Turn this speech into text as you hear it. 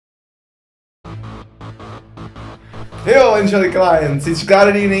Heyo Angelic clients, it's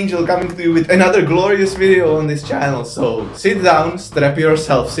Guardian Angel coming to you with another glorious video on this channel, so sit down, strap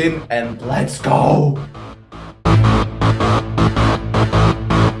yourselves in and let's go!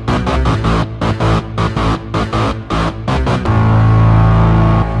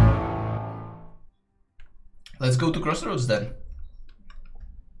 Let's go to Crossroads then.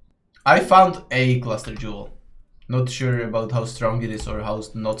 I found a cluster jewel. Not sure about how strong it is or how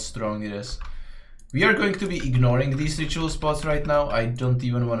not strong it is. We are going to be ignoring these ritual spots right now. I don't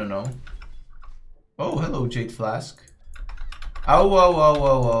even want to know. Oh, hello, Jade Flask. Ow, ow, ow,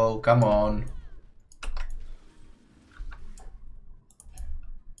 ow, ow, come on.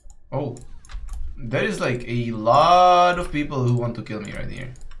 Oh, there is like a lot of people who want to kill me right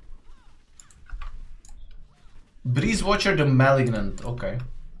here. Breeze Watcher the Malignant, okay.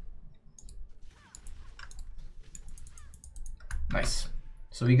 Nice.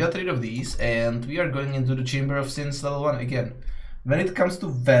 So we got rid of these and we are going into the Chamber of Sins level 1 again. When it comes to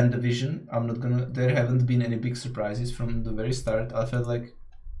Van Division, there haven't been any big surprises from the very start, I felt like.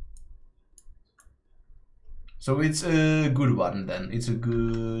 So it's a good one then, it's a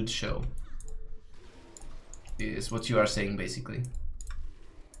good show. Is what you are saying basically.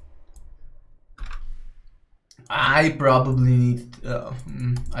 I probably need,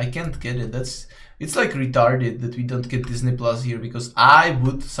 I can't get it, it's like retarded that we don't get Disney Plus here because I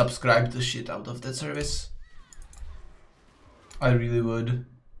would subscribe the shit out of that service. I really would.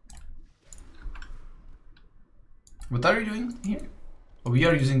 What are you doing here? Oh, we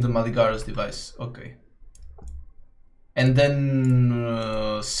are using the Maligaro's device, okay. And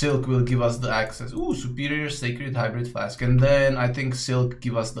then Silk will give us the access. Ooh, Superior Sacred Hybrid Flask. And then I think Silk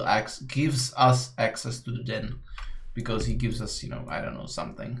gives us access to the den. Because he gives us, you know, I don't know,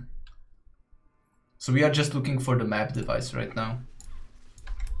 something. So we are just looking for the map device right now.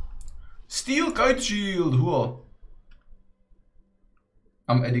 Steel Kite Shield! Whoa.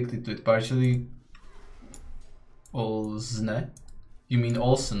 I'm addicted to it, partially. Olsne? You mean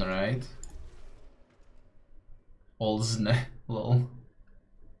Olsen, right? Olsne, lol.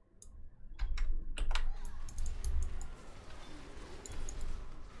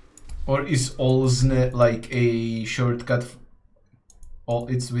 Or is Olsne like a shortcut? Oh,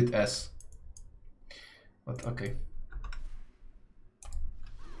 it's with S. But okay.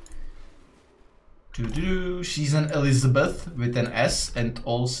 She's an Elizabeth with an S and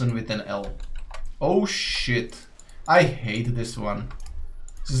Olsen with an L. Oh shit. I hate this one.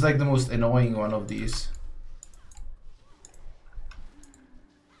 This is like the most annoying one of these.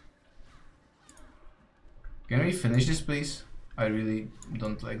 Can we finish this, please? I really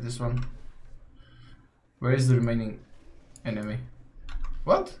don't like this one. Where is the remaining enemy?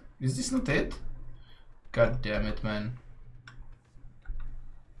 What? Is this not it? God damn it, man.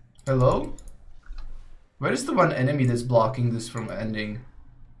 Hello? Where is the one enemy that's blocking this from ending?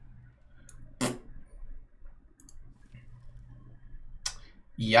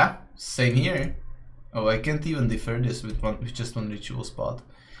 Yeah, same here. Oh, I can't even defer this with just one ritual spot.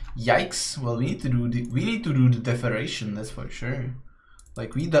 Yikes! Well, we need to do the deferration, that's for sure.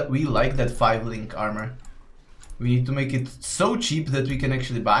 Like we like that 5-link armor. We need to make it so cheap that we can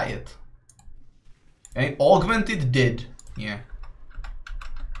actually buy it. And augmented did, yeah.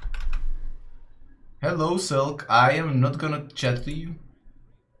 Hello, Silk. I am not gonna chat to you.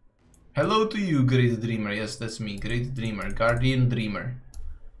 Hello to you, Great Dreamer. Yes, that's me, Great Dreamer, Guardian Dreamer.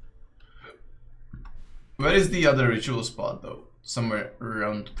 Where is the other ritual spot though? Somewhere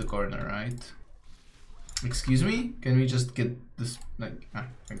around the corner, right? Excuse me? Can we just get this, like,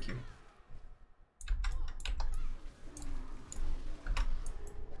 thank you.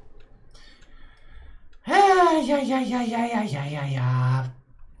 Yeah.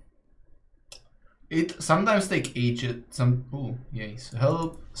 It sometimes take ages, ooh, yes.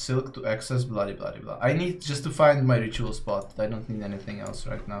 Help Silk to access blah blah blah. I need just to find my ritual spot. I don't need anything else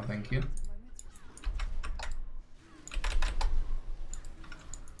right now, thank you.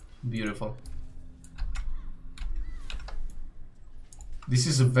 Beautiful. This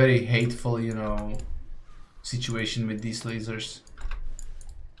is a very hateful, you know, situation with these lasers.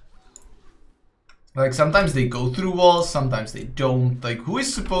 Like, sometimes they go through walls, sometimes they don't. Like, who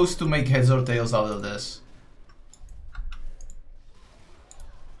is supposed to make heads or tails out of this?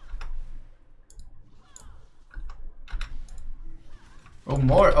 Oh,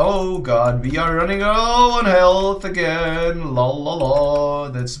 more. Oh, God. We are running low on health again. Lol, lol, lol.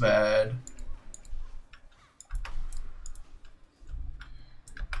 That's bad.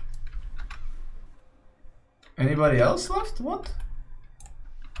 Anybody else left? What?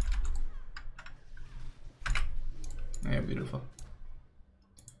 Yeah, beautiful.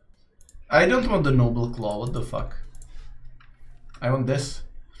 I don't want the Noble Claw, what the fuck? I want this.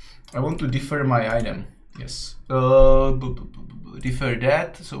 I want to defer my item. Yes. Defer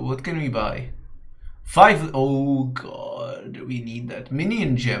that. So what can we buy? 5. Oh god, we need that.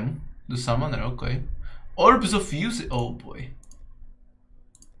 Minion gem. The summoner, okay. Orbs of use. Oh boy.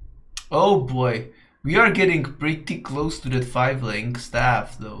 Oh boy. We are getting pretty close to that 5-link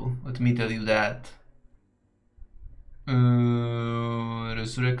staff though. Let me tell you that.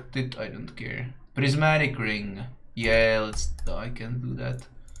 Resurrected, I don't care. Prismatic ring. Yeah, let's. I can do that.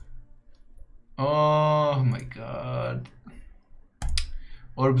 Oh my god.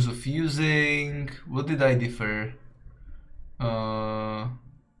 Orbs of fusing. What did I defer? Or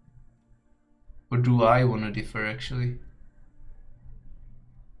do I want to defer actually?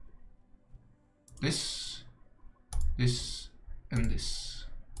 This, and this.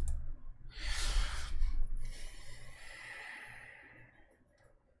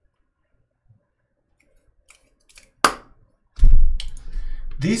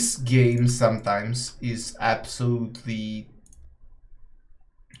 This game sometimes is absolutely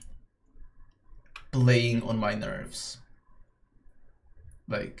playing on my nerves.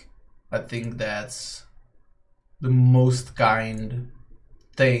 Like, I think that's the most kind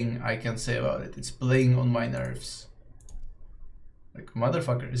thing I can say about it. It's playing on my nerves. Like,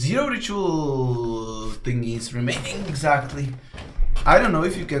 motherfucker. 0 ritual thingies remaining, exactly. I don't know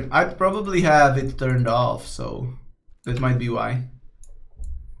if you can. I probably have it turned off, so that might be why.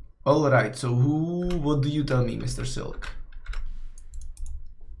 Alright, so what do you tell me, Mr. Silk?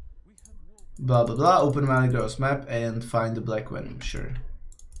 Blah blah blah, open Maligar's map and find the Black Venom, sure.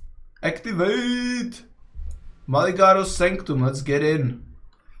 Activate! Maligaro's Sanctum, let's get in.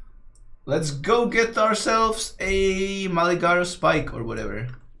 Let's go get ourselves a Maligaro Spike or whatever.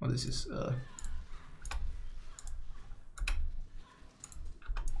 What is this?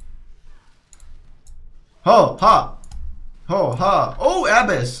 Oh, ha! Oh, ha! Oh,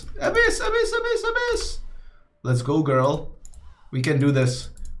 Abyss! Abyss, Abyss, Abyss, Abyss! Let's go, girl. We can do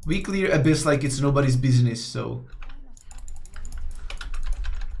this. We clear Abyss like it's nobody's business, so...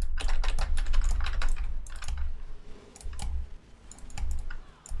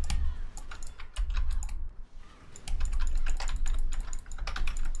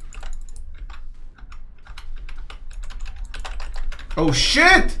 Oh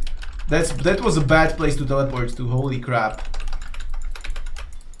shit! That was a bad place to teleport to, holy crap.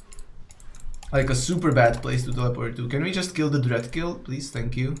 Like a super bad place to teleport to. Can we just kill the Dread Kill, please?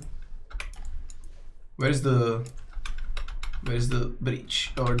 Thank you. Where's the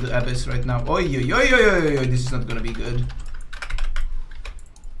breach or the Abyss right now? Oi, oi, oi, oi, oi, oi, this is not gonna be good.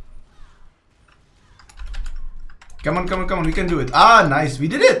 Come on, come on, come on, we can do it. Ah, nice, we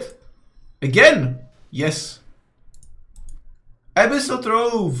did it! Again! Yes. Abyssal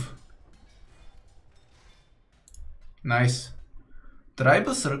Trove! Nice.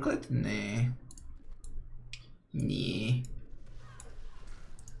 Tribal Circlet? Nah. Nah.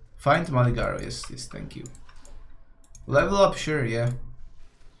 Find Maligaro, yes, yes, thank you. Level up, sure, yeah.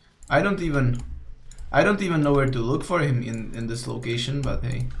 I don't even know where to look for him in this location, but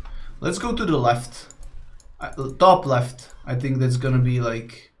hey. Let's go to the left. Top left. I think that's gonna be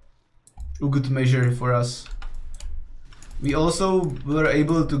like a good measure for us. We also were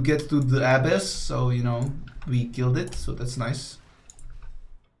able to get to the Abyss, so you know, we killed it, so that's nice.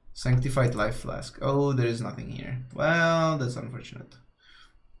 Sanctified Life Flask. Oh, there is nothing here. Well, that's unfortunate.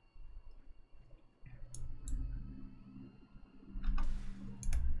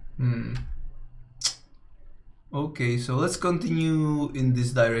 Okay, so let's continue in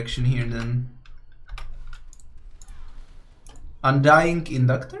this direction here then. Undying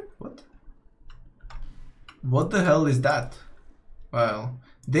Inductor? What? What the hell is that? Well,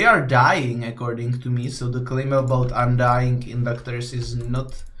 they are dying according to me, so the claim about Undying Inductors is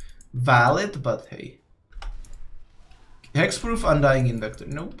not valid, but hey. Hexproof Undying Inductor.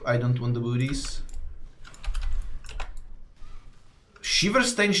 Nope, I don't want the booties. Shiver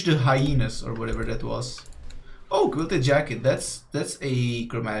Stench the Hyenas, or whatever that was. Oh, Quilted Jacket. That's a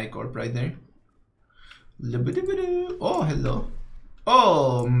chromatic orb right there. Oh, hello.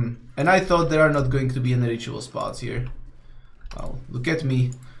 Oh, and I thought there are not going to be any ritual spots here. Well, look at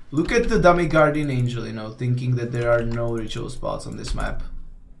me. Look at the dummy guardian angel, you know, thinking that there are no ritual spots on this map.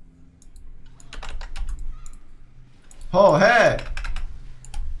 Oh, hey!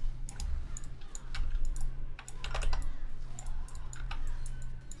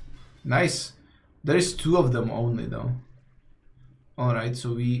 Nice. There is 2 of them only, though. Alright,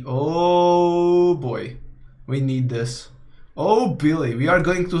 so we... Oh, boy. We need this. Oh, Billy. We are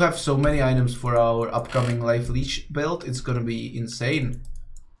going to have so many items for our upcoming Life Leech belt. It's gonna be insane.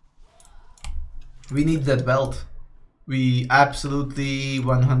 We need that belt. We absolutely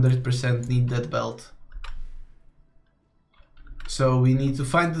 100% need that belt. So we need to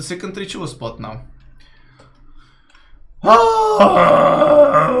find the second ritual spot now.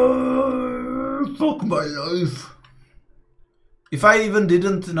 Fuck my life. If I even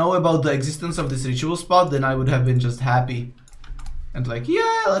didn't know about the existence of this ritual spot, then I would have been just happy. And like,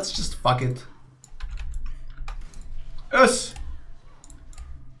 yeah, let's just fuck it. Yes!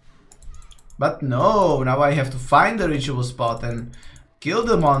 But no, now I have to find the ritual spot and kill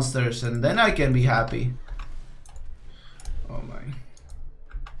the monsters, and then I can be happy. Oh my.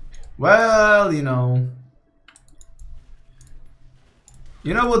 Well, you know.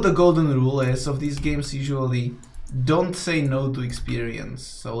 You know what the golden rule is of these games usually? Don't say no to experience.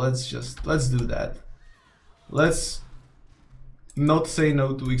 So let's do that. Let's not say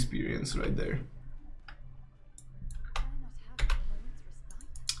no to experience right there.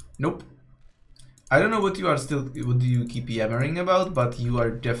 Nope. I don't know what do you keep yammering about, but you are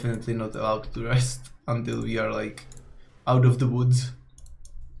definitely not allowed to rest until we are like out of the woods,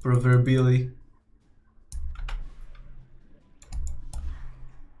 proverbially.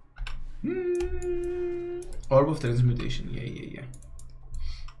 Orb of transmutation, yeah.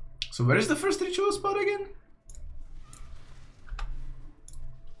 So where is the first ritual spot again?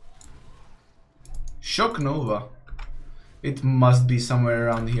 Shock Nova. It must be somewhere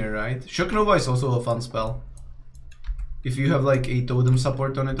around here, right? Shock Nova is also a fun spell. If you have like a totem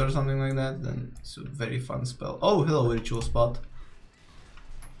support on it or something like that, then it's a very fun spell. Oh, hello, ritual spot.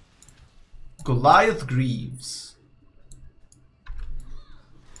 Goliath Greaves.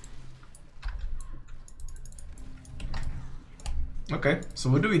 Okay, so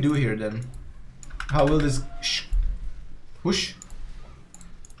what do we do here then? How will this... Whoosh.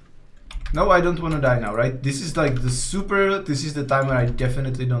 No, I don't want to die now, right? This is like the super... This is the time where I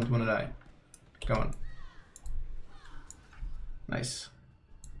definitely don't want to die. Come on. Nice.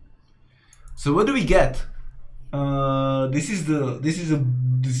 So what do we get? This is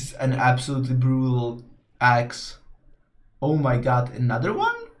an absolutely brutal axe. Oh my god, another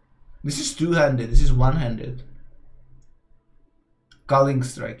one? This is two-handed, this is one-handed. Culling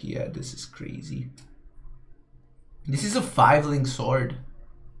Strike, yeah, this is crazy. This is a 5-link sword.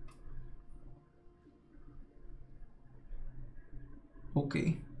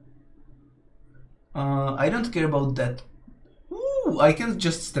 Okay. I don't care about that. Ooh, I can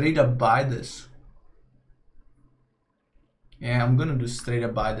just straight up buy this. Yeah, I'm gonna do straight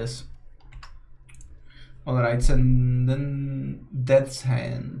up buy this. Alright, and then Death's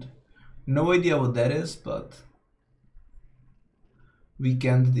Hand. No idea what that is, but we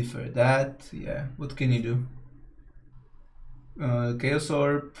can't defer that. Yeah, what can you do? Chaos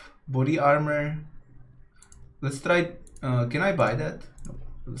Orb, Body Armor. Let's try. Can I buy that? No.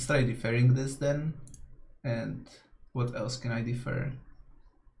 Let's try deferring this then. And what else can I defer?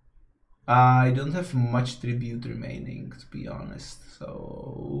 I don't have much tribute remaining, to be honest.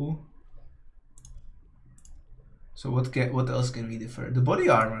 So what else can we defer? The body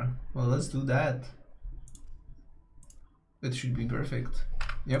armor. Well, let's do that. It should be perfect.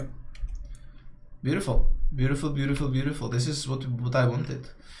 Yep. Beautiful, beautiful, beautiful, beautiful. This is what I wanted.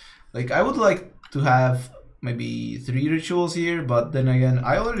 Like, I would like to have maybe 3 rituals here, but then again,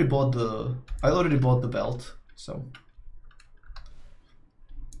 I already bought the belt, so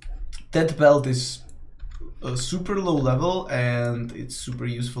that belt is a super low level and it's super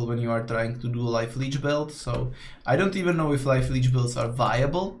useful when you are trying to do a life leech build. So I don't even know if life leech builds are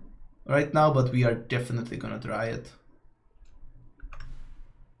viable right now, but we are definitely gonna try it.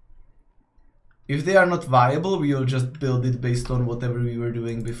 If they are not viable, we will just build it based on whatever we were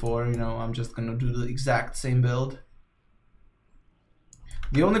doing before. You know, I'm just gonna do the exact same build.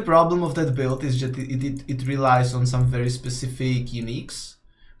 The only problem of that build is that it relies on some very specific uniques.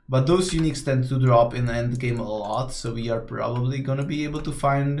 But those uniques tend to drop in the end game a lot, so we are probably gonna be able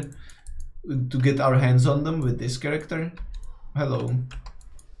to get our hands on them with this character. Hello.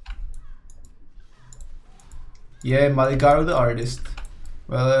 Yeah, Maligaro the artist.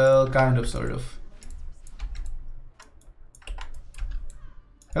 Well, kind of, sort of.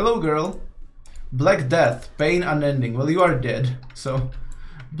 Hello, girl. Black Death, pain unending. Well, you are dead, so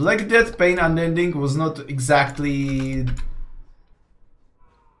Black Death, pain unending was not exactly...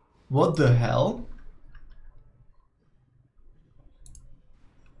 What the hell?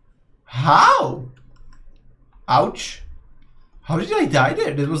 How? Ouch. How did I die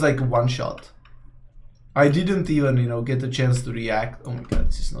there? That was like one shot. I didn't even, you know, get a chance to react. Oh my god,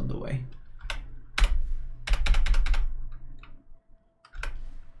 this is not the way.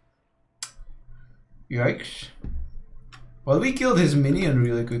 Yikes. Well, we killed his minion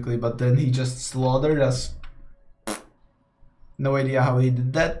really quickly, but then he just slaughtered us. No idea how he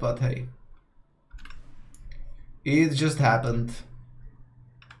did that, but hey. It just happened.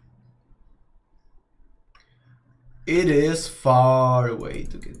 It is far away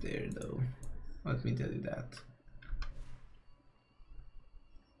to get there though. Let me tell you that.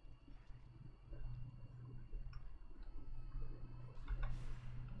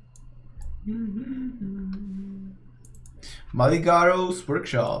 Maligaro's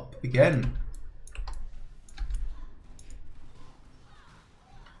workshop again.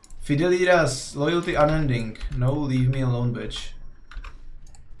 Fidelitas, loyalty unending. No, leave me alone, bitch.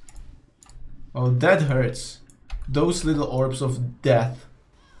 Oh, that hurts. Those little orbs of death.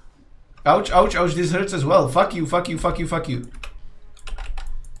 Ouch, ouch, ouch, this hurts as well. Fuck you, fuck you, fuck you, fuck you.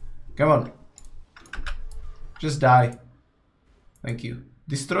 Come on. Just die. Thank you.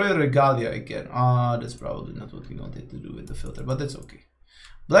 Destroy Regalia again. Ah, that's probably not what we wanted to do with the filter, but that's okay.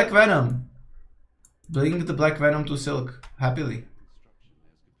 Black Venom. Bring the Black Venom to Silk. Happily.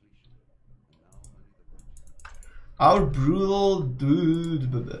 Our brutal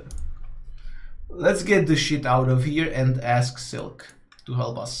dude. Let's get the shit out of here and ask Silk to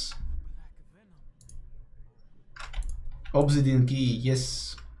help us. Obsidian key,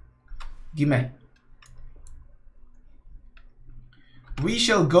 yes. Gimme. We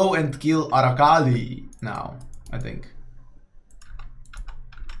shall go and kill Arakali now, I think.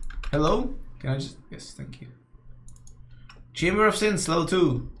 Hello? Can I just... Yes, thank you. Chamber of Sins, level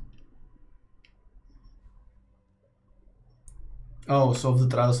 2. Oh, solve the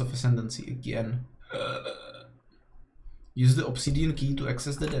Trials of Ascendancy again. Use the Obsidian key to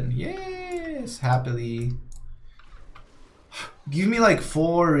access the den. Yes, happily. Give me like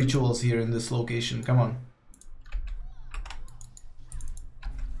 4 rituals here in this location, come on.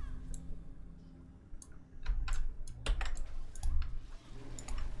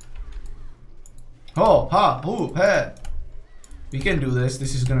 Oh, ha, ooh, hey. We can do this.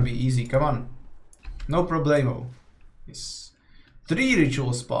 This is gonna be easy. Come on. No problemo. Yes. 3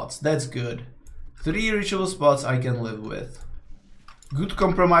 ritual spots. That's good. 3 ritual spots I can live with. Good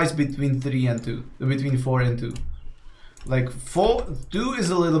compromise between 3 and 2. Between 4 and 2. Like 2 is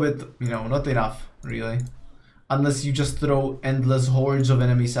a little bit, you know, not enough, really. Unless you just throw endless hordes of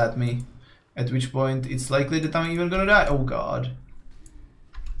enemies at me. At which point it's likely that I'm even gonna die. Oh god.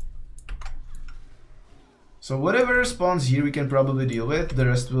 So whatever spawns here we can probably deal with. The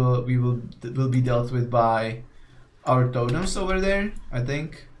rest will be dealt with by our totems over there, I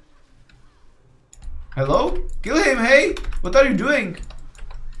think. Hello? Kill him, hey! What are you doing?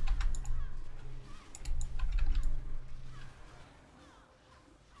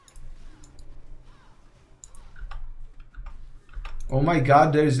 Oh my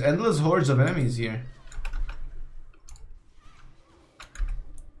god, there's endless hordes of enemies here.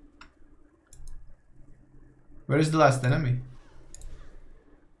 Where is the last enemy?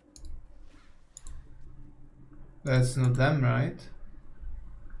 That's not them, right?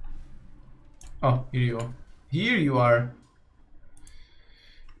 Oh, here you are. Here you are.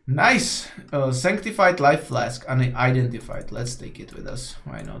 Nice! Sanctified life flask, unidentified. Let's take it with us.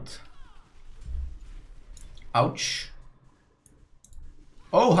 Why not? Ouch.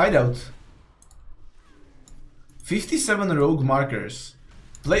 Oh, hideout. 57 rogue markers.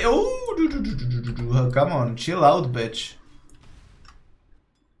 Play. Oh, come on, chill out, bitch.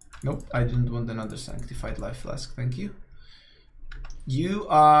 Nope, I didn't want another sanctified life flask. Thank you. You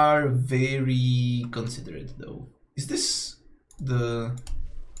are very considerate, though. Is this the...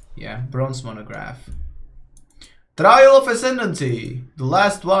 Yeah, bronze monograph. Trial of Ascendancy! The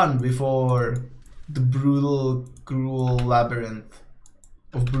last one before the brutal, cruel labyrinth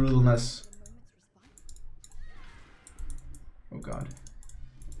of brutalness. Oh god.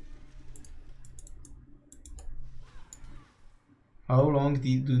 How long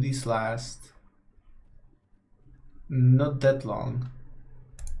do these last? Not that long.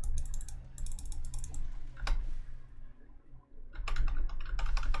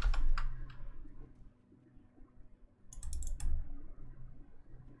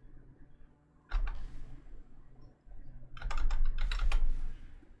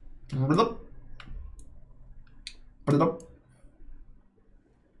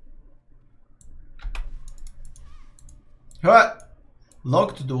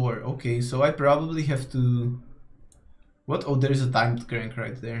 Locked door. Okay, so I probably have to... What? Oh, there is a timed crank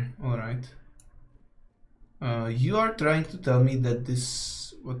right there. Alright. You are trying to tell me that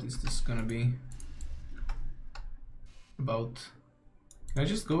this... What is this gonna be? About... Can I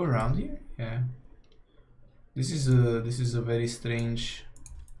just go around here? Yeah. This is a very strange...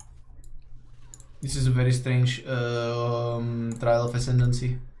 This is a very strange Trial of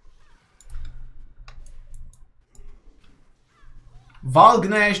Ascendancy.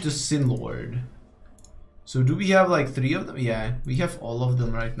 Valgnesh the Sin Lord. So do we have like 3 of them? Yeah, we have all of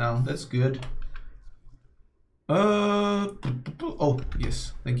them right now. That's good. Oh,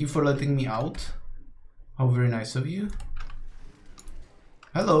 yes. Thank you for letting me out. How very nice of you.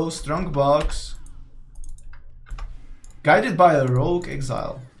 Hello, strong box. Guided by a rogue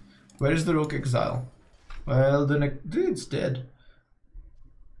exile. Where is the rogue exile? Well, the next... Dude, it's dead.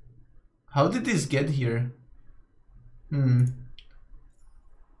 How did this get here?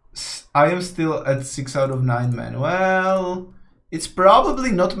 I am still at 6 out of 9, man. Well, it's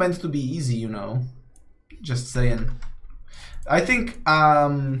probably not meant to be easy, you know. Just saying. I think,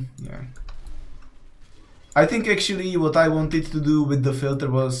 yeah. I think actually what I wanted to do with the filter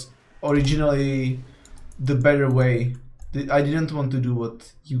was originally the better way. I didn't want to do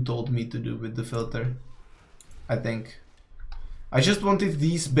what you told me to do with the filter, I think. I just wanted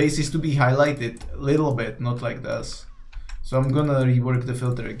these bases to be highlighted a little bit, not like this. So I'm gonna rework the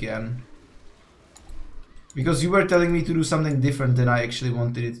filter again. Because you were telling me to do something different than I actually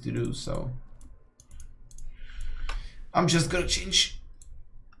wanted it to do, so... I'm just gonna change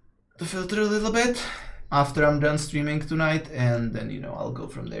the filter a little bit after I'm done streaming tonight, and then, you know, I'll go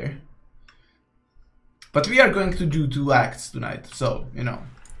from there. But we are going to do 2 acts tonight, so, you know.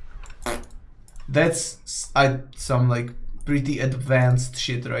 That's some, like, pretty advanced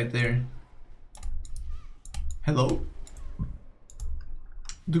shit right there. Hello?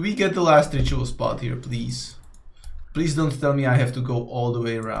 Do we get the last ritual spot here, please? Please don't tell me I have to go all the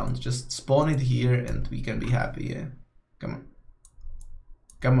way around. Just spawn it here and we can be happy, yeah? Come on.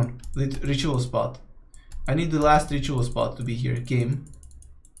 Come on. Ritual spot. I need the last ritual spot to be here. Game.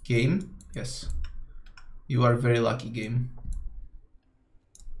 Game? Yes. You are very lucky, game.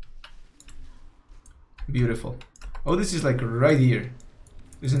 Beautiful. Oh, this is like right here.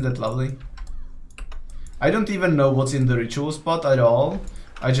 Isn't that lovely? I don't even know what's in the ritual spot at all.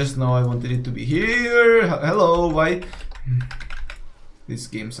 I just know I wanted it to be here. Hello, why? This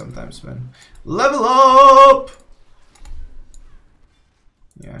game sometimes, man. Level up!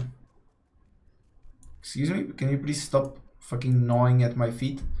 Yeah. Excuse me, can you please stop fucking gnawing at my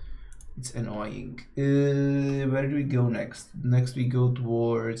feet? It's annoying. Where do we go next? Next we go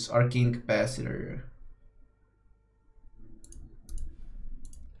towards Arcane Capacitor.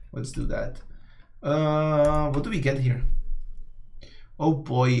 Let's do that. What do we get here? Oh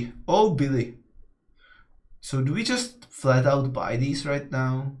boy. Oh Billy. So do we just flat out buy these right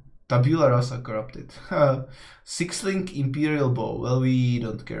now? Tabula Rasa corrupted. 6-link Imperial Bow. Well, we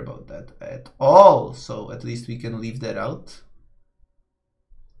don't care about that at all. So at least we can leave that out.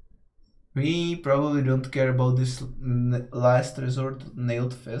 We probably don't care about this last resort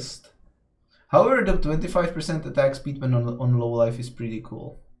Nailed Fist. However, the 25% attack speed when on low life is pretty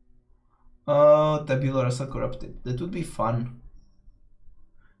cool. Tabula Rasa corrupted. That would be fun.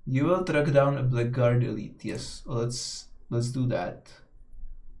 You will track down a Blackguard elite. Yes, let's do that.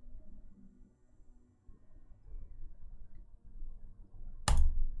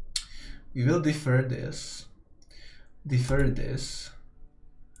 We will defer this. Defer this.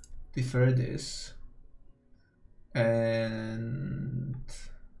 Defer this. And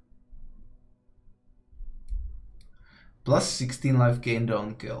plus 16 life gained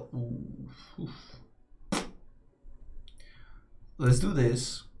on kill. Ooh. Let's do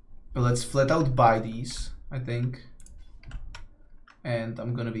this. Let's flat out buy these, I think. And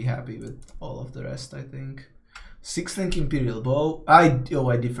I'm gonna be happy with all of the rest, I think. 6-link Imperial Bow. I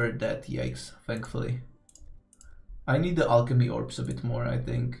deferred that. Yikes, thankfully. I need the alchemy orbs a bit more, I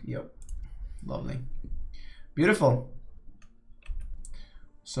think. Yep. Lovely. Beautiful.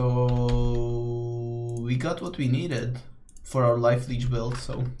 So we got what we needed for our life leech build,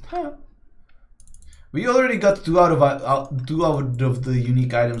 so we already got 2 out of the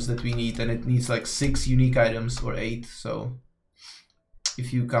unique items that we need, and it needs like 6 unique items or 8, so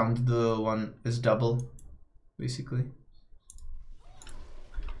if you count the one as double, basically.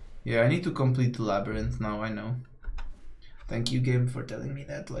 Yeah, I need to complete the labyrinth now, I know. Thank you, game, for telling me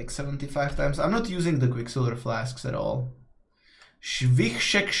that like 75 times. I'm not using the Quicksilver flasks at all.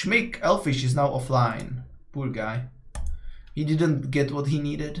 Schwichshek Schmick Elfish is now offline. Poor guy. He didn't get what he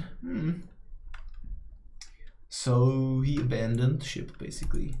needed. So he abandoned ship,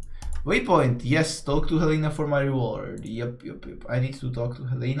 basically. Waypoint, yes, talk to Helena for my reward. Yep. I need to talk to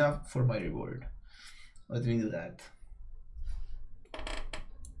Helena for my reward. Let me do that.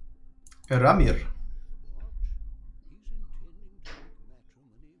 Ramir.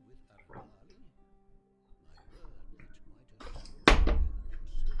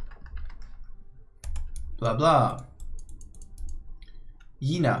 Blah blah.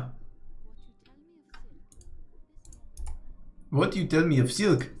 Yina. What you tell me of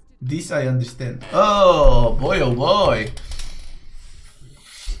silk? This I understand. Oh boy, oh boy.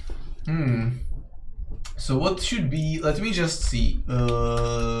 So what should be, let me just see,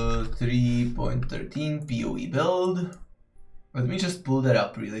 3.13 PoE build. Let me just pull that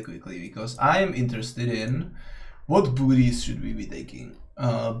up really quickly because I'm interested in what booties should we be taking.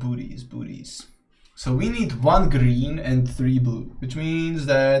 Booties. So we need 1 green and 3 blue, which means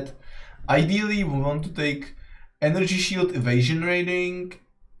that ideally we want to take energy shield evasion rating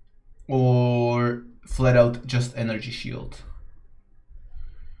or flat out just energy shield.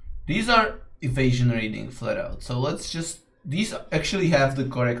 These are evasion rating flat out, so let's just, these actually have the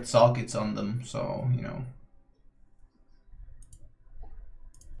correct sockets on them, so you know.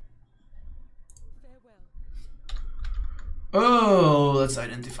 Oh, let's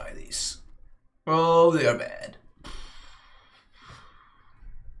identify these. Oh, they are bad.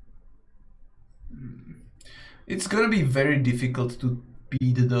 It's gonna be very difficult to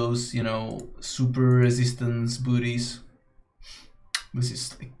beat those, you know, super resistance booties. This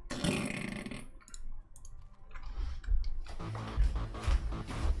is like...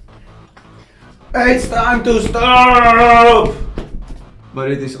 It's time to stop!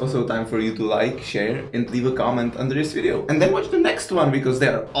 But it is also time for you to like, share, and leave a comment under this video. And then watch the next one because they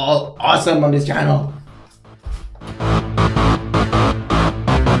are all awesome on this channel.